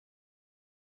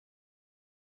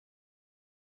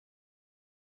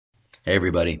Hey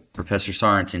everybody, Professor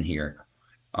Sorensen here.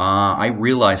 I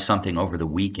realized something over the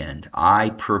weekend. I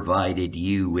provided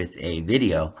you with a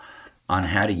video on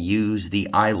how to use the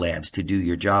iLabs to do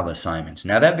your Java assignments.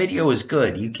 Now that video is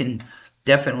good. You can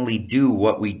definitely do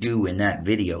what we do in that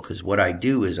video, because what I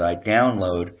do is I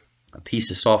download a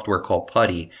piece of software called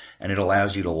Putty, and it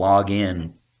allows you to log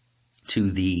in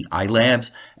to the iLabs,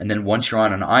 and then once you're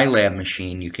on an iLab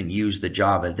machine, you can use the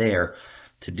Java there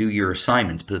to do your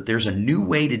assignments. But there's a new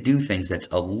way to do things that's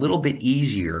a little bit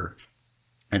easier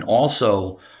and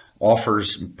also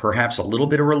offers perhaps a little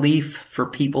bit of relief for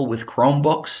people with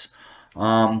Chromebooks.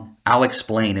 I'll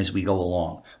explain as we go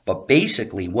along. But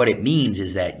basically what it means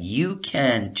is that you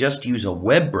can just use a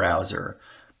web browser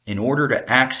in order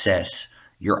to access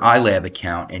your iLab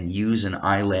account and use an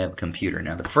iLab computer.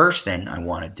 Now the first thing I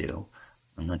want to do,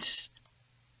 and let's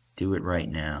do it right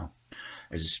now,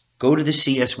 is go to the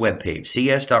CS webpage,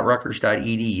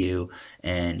 cs.rutgers.edu,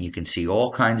 and you can see all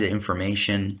kinds of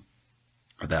information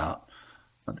about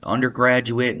the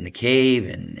undergraduate and the cave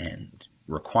and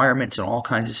requirements and all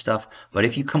kinds of stuff. But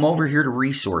if you come over here to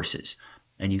resources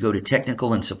and you go to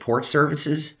technical and support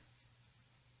services,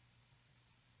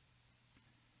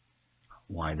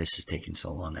 why this is taking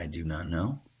so long, I do not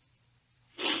know.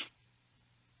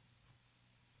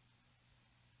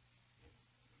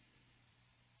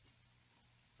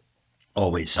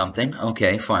 Always something.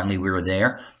 Okay, finally we were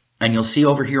there. And you'll see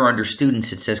over here under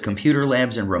students, it says computer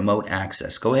labs and remote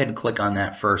access. Go ahead and click on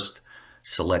that first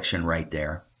selection right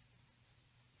there.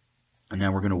 And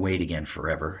now we're going to wait again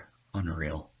forever.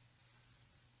 Unreal.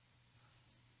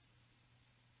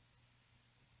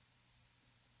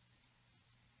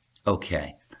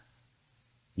 Okay.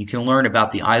 You can learn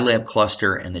about the iLab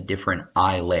cluster and the different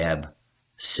iLab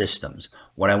systems.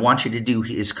 What I want you to do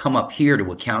is come up here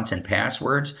to accounts and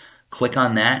passwords. Click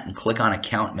on that and click on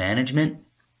account management.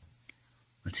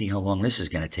 Let's see how long this is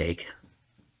going to take.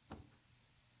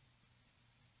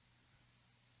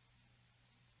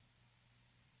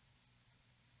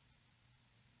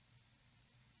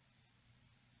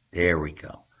 There we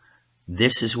go.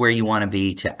 This is where you want to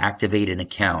be to activate an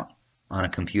account on a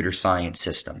computer science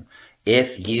system.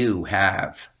 If you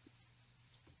have,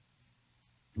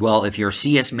 well, if you're a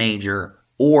CS major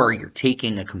or you're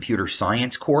taking a computer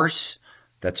science course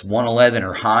that's 111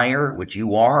 or higher, which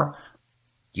you are,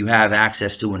 you have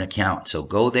access to an account. So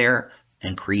go there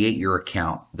and create your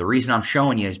account. The reason I'm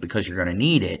showing you is because you're going to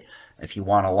need it if you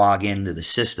want to log into the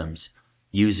systems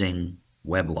using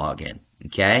weblogin.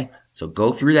 Okay? So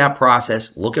go through that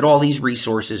process, look at all these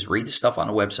resources, read the stuff on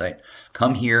the website,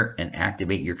 come here and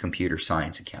activate your computer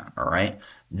science account. All right?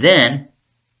 Then,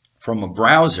 from a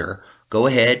browser, go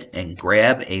ahead and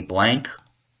grab a blank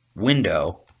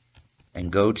window and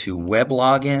go to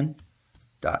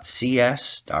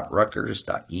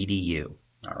weblogin.cs.rutgers.edu.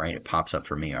 All right, it pops up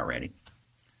for me already.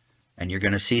 And you're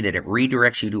going to see that it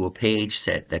redirects you to a page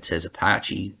that says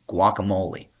Apache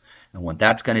Guacamole. And what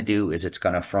that's going to do is it's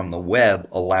going to, from the web,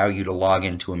 allow you to log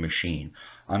into a machine.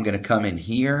 I'm going to come in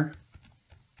here,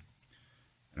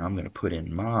 and I'm going to put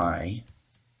in my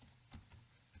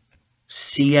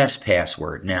CS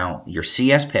password. Now, your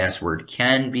CS password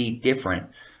can be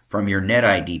different from your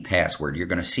NetID password. You're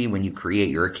going to see when you create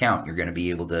your account, you're going to be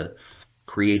able to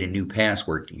create a new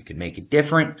password. You can make it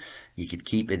different. You could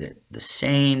keep it the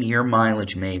same. Your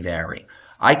mileage may vary.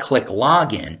 I click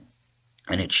login,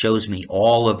 and it shows me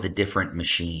all of the different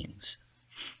machines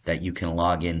that you can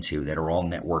log into that are all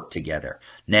networked together.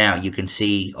 Now, you can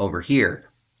see over here,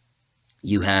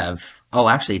 you have, oh,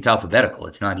 actually, it's alphabetical.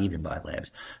 It's not even by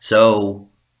labs. So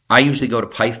I usually go to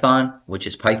Python, which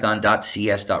is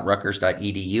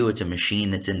python.cs.rutgers.edu. It's a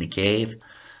machine that's in the cave.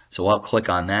 So I'll click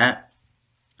on that,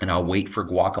 and I'll wait for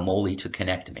Guacamole to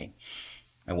connect me.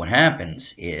 And what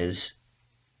happens is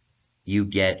you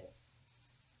get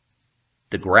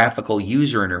the graphical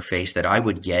user interface that I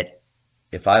would get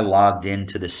if I logged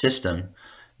into the system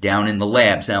down in the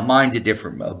labs. Now, mine's a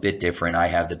bit different. I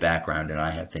have the background, and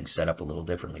I have things set up a little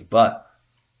differently. But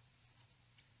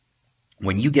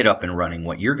when you get up and running,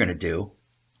 what you're going to do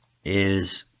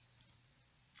is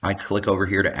I click over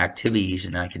here to activities,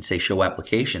 and I can say show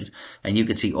applications, and you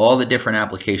can see all the different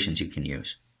applications you can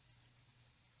use,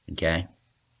 okay,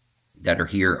 that are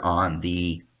here on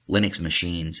the Linux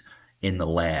machines in the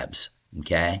labs,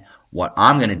 okay. What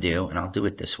I'm going to do, and I'll do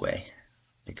it this way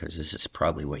because this is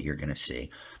probably what you're going to see,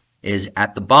 is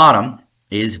at the bottom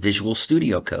is Visual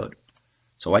Studio Code.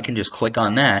 So I can just click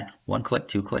on that, one click,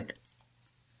 two click,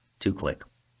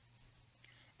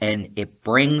 and it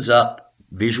brings up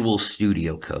Visual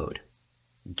Studio Code.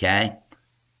 Okay,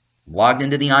 logged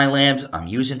into the iLabs. I'm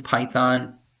using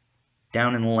Python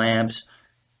down in the labs.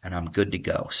 and I'm good to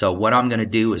go. So what I'm going to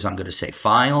do is I'm going to say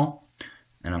File,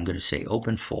 and I'm going to say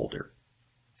Open Folder.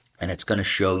 And it's going to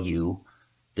show you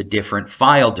the different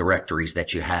file directories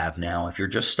that you have. Now, if you're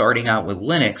just starting out with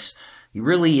Linux, you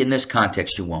really, in this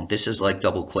context, you won't. This is like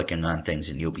double-clicking on things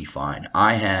and you'll be fine.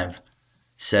 I have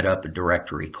set up a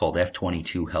directory called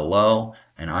F22 Hello,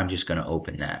 and I'm just going to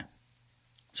open that.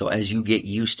 So as you get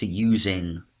used to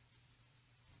using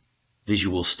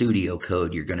Visual Studio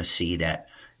Code, you're going to see that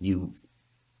you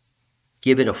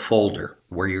give it a folder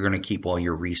where you're going to keep all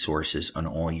your resources on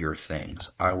all your things.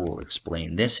 I will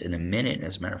explain this in a minute.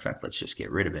 As a matter of fact, let's just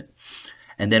get rid of it.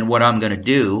 And then what I'm going to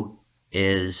do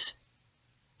is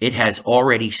it has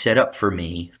already set up for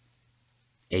me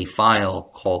a file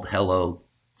called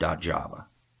hello.java.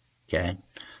 Okay,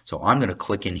 so I'm going to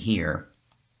click in here.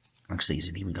 Actually, is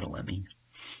it even going to let me?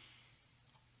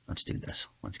 Let's do this.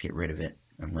 Let's get rid of it.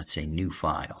 And let's say new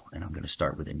file. And I'm going to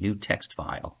start with a new text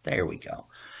file. There we go.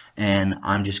 And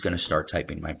I'm just going to start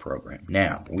typing my program.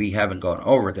 Now, we haven't gone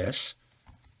over this,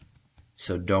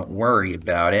 so don't worry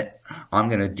about it. I'm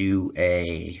going to do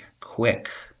a quick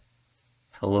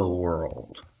hello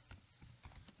world.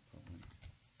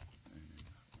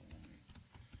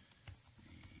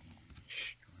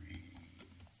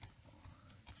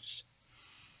 Is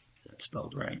that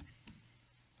spelled right?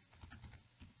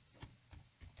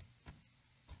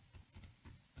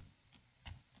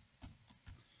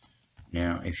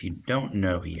 Now, if you don't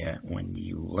know yet, when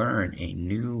you learn a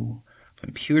new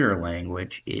computer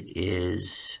language, it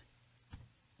is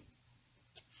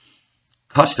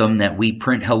custom that we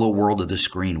print hello world to the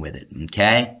screen with it,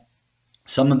 okay?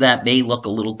 Some of that may look a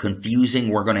little confusing.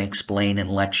 We're going to explain in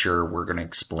lecture. We're going to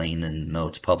explain in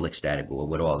notes, public static,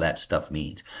 what all that stuff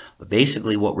means. But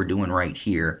basically what we're doing right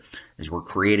here is we're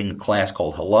creating a class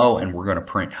called hello, and we're going to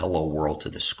print hello world to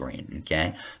the screen,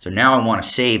 okay? So now I want to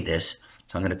save this.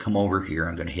 So I'm going to come over here,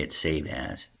 I'm going to hit Save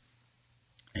As,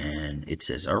 and it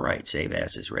says, all right, Save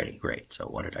As is ready. Great. So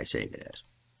what did I save it as?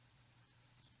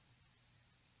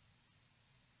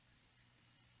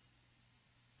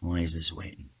 Why is this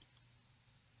waiting?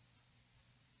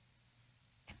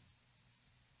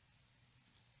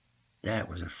 That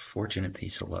was a fortunate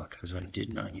piece of luck, because I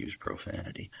did not use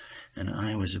profanity, and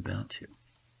I was about to.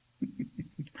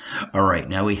 All right,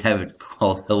 now we have it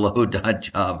called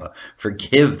hello.java.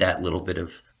 Forgive that little bit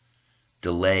of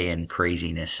delay and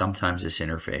craziness. Sometimes this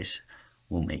interface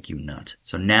will make you nuts.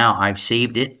 So now I've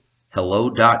saved it,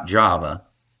 hello.java,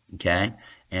 okay?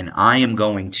 And I am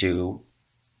going to,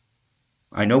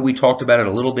 I know we talked about it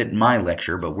a little bit in my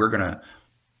lecture, but we're going to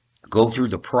go through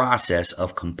the process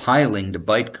of compiling the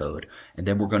bytecode, and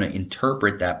then we're going to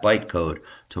interpret that bytecode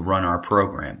to run our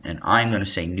program. And I'm going to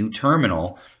say new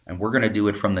terminal, and we're going to do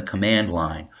it from the command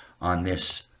line on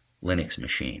this Linux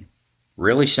machine.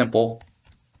 Really simple,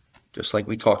 just like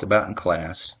we talked about in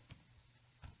class.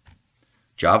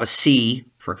 Java C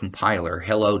for compiler,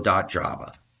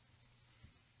 hello.java.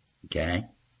 Okay?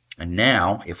 And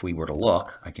now, if we were to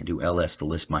look, I can do ls to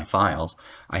list my files.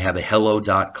 I have a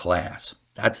hello.class.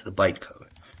 That's the bytecode.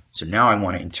 So now I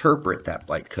want to interpret that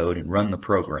bytecode and run the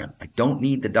program. I don't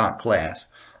need the .class.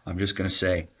 I'm just going to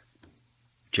say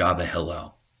Java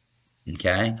hello.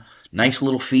 Okay? Nice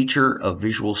little feature of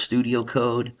Visual Studio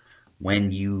Code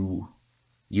when you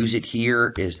use it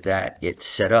here is that it's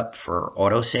set up for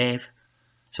autosave.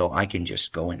 So I can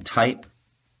just go and type.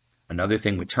 Another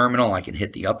thing with terminal, I can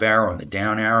hit the up arrow and the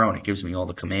down arrow, and it gives me all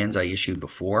the commands I issued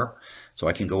before. So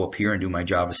I can go up here and do my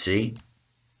Java C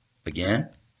again,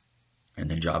 and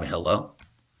then Java hello.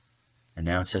 And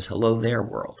now it says hello there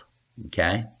world.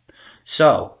 Okay?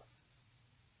 So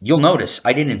you'll notice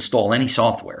I didn't install any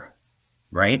software,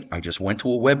 right? I just went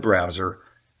to a web browser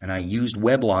and I used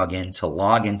weblogin to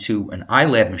log into an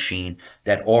iLab machine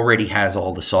that already has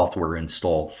all the software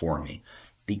installed for me.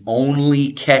 The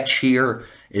only catch here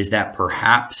is that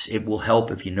perhaps it will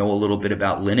help if you know a little bit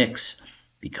about Linux,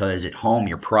 because at home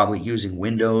you're probably using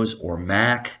Windows or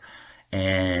Mac,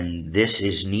 and this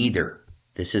is neither.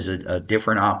 This is a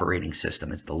different operating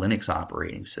system. It's the Linux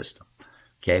operating system.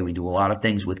 Okay, we do a lot of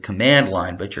things with command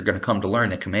line, but you're going to come to learn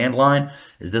that command line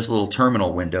is this little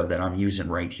terminal window that I'm using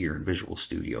right here in Visual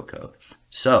Studio Code.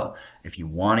 So if you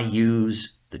want to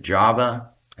use the Java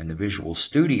and the Visual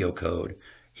Studio Code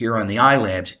here on the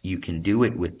iLabs, you can do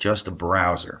it with just a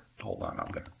browser. Hold on,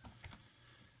 I'm going to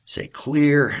say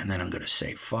clear, and then I'm going to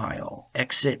say file,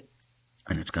 exit,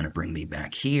 and it's going to bring me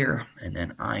back here, and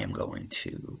then I am going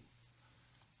to,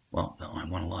 well, no, I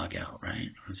want to log out, right?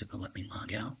 Or is it going to let me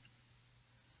log out?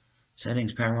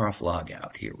 Settings, power off, log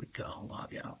out. Here we go,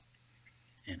 log out.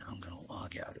 And I'm going to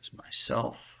log out as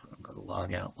myself. I'm going to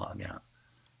log out,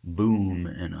 boom,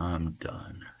 and I'm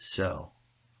done. So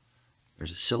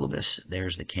There's the syllabus,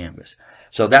 there's the Canvas.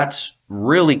 So that's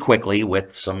really quickly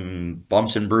with some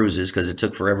bumps and bruises because it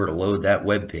took forever to load that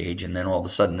web page, and then all of a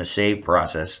sudden the save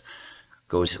process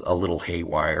goes a little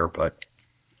haywire, but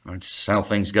that's how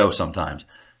things go sometimes.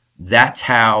 That's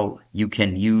how you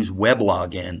can use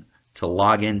WebLogin to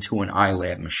log into an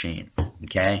iLab machine,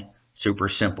 okay? Super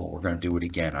simple. We're going to do it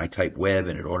again. I type web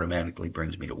and it automatically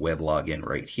brings me to WebLogin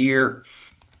right here.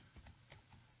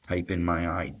 Type in my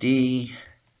ID.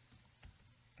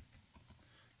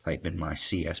 Type in my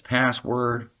CS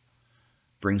password.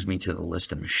 Brings me to the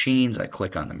list of machines. I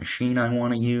click on the machine I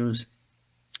want to use.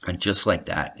 And just like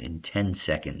that, in 10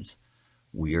 seconds,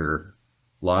 we're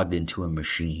logged into a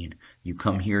machine. You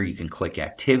come here, you can click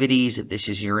activities if this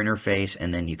is your interface,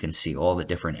 and then you can see all the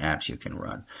different apps you can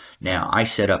run. Now, I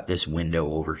set up this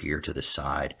window over here to the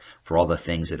side for all the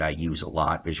things that I use a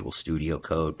lot, Visual Studio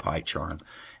Code, PyCharm.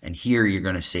 And here you're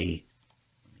going to see,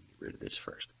 let me get rid of this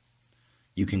first.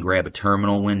 You can grab a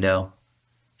terminal window,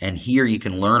 and here you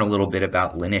can learn a little bit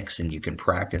about Linux, and you can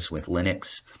practice with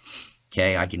Linux.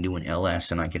 Okay, I can do an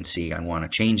ls, and I can see I want to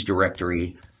change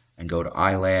directory and go to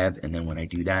iLab, and then when I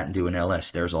do that and do an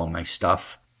ls, there's all my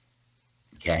stuff.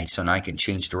 Okay, so now I can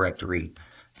change directory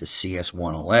to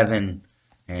CS111,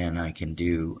 and I can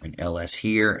do an ls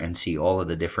here and see all of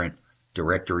the different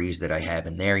directories that I have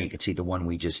in there. You can see the one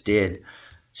we just did,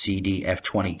 CD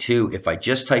F22. If I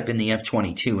just type in the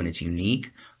F22 and it's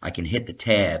unique, I can hit the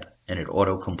tab and it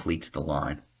auto completes the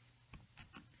line.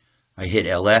 I hit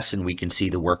ls and we can see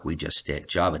the work we just did,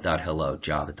 java.hello,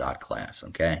 java.class,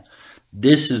 okay?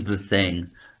 This is the thing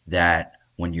that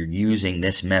when you're using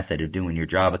this method of doing your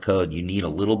Java code, you need a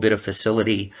little bit of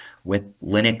facility with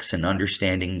Linux and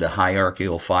understanding the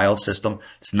hierarchical file system.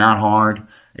 It's not hard.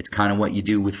 It's kind of what you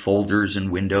do with folders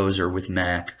in Windows or with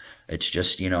Mac. It's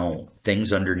just, you know,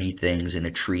 things underneath things in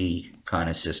a tree kind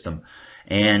of system.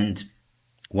 And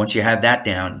once you have that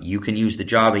down, you can use the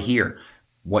Java here.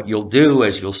 What you'll do,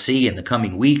 as you'll see in the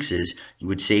coming weeks, is you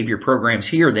would save your programs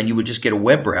here, then you would just get a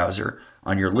web browser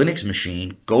on your Linux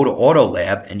machine, go to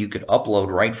AutoLab, and you could upload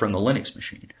right from the Linux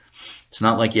machine. It's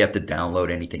not like you have to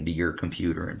download anything to your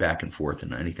computer and back and forth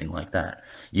and anything like that.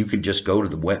 You can just go to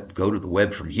the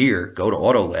web from here, go to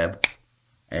AutoLab,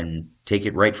 and take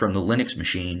it right from the Linux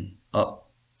machine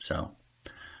up. So,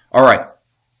 all right.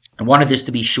 I wanted this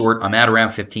to be short. I'm at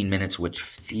around 15 minutes, which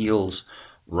feels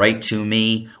right to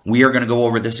me. We are going to go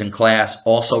over this in class.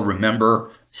 Also,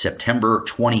 remember September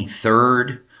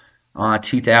 23rd,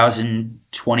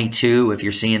 2022. If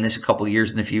you're seeing this a couple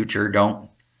years in the future, don't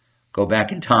go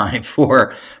back in time.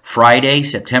 For Friday,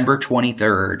 September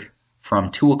 23rd,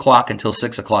 from 2 o'clock until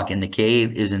 6 o'clock in the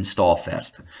cave is Install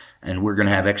Fest. And we're going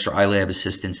to have extra iLab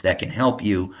assistants that can help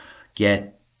you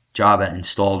get Java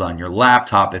installed on your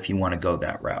laptop if you want to go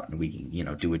that route. And we can, you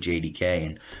know, do a JDK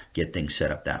and get things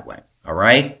set up that way. All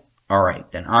right? All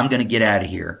right. Then I'm going to get out of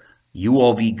here. You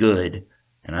all be good,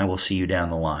 and I will see you down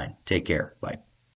the line. Take care. Bye.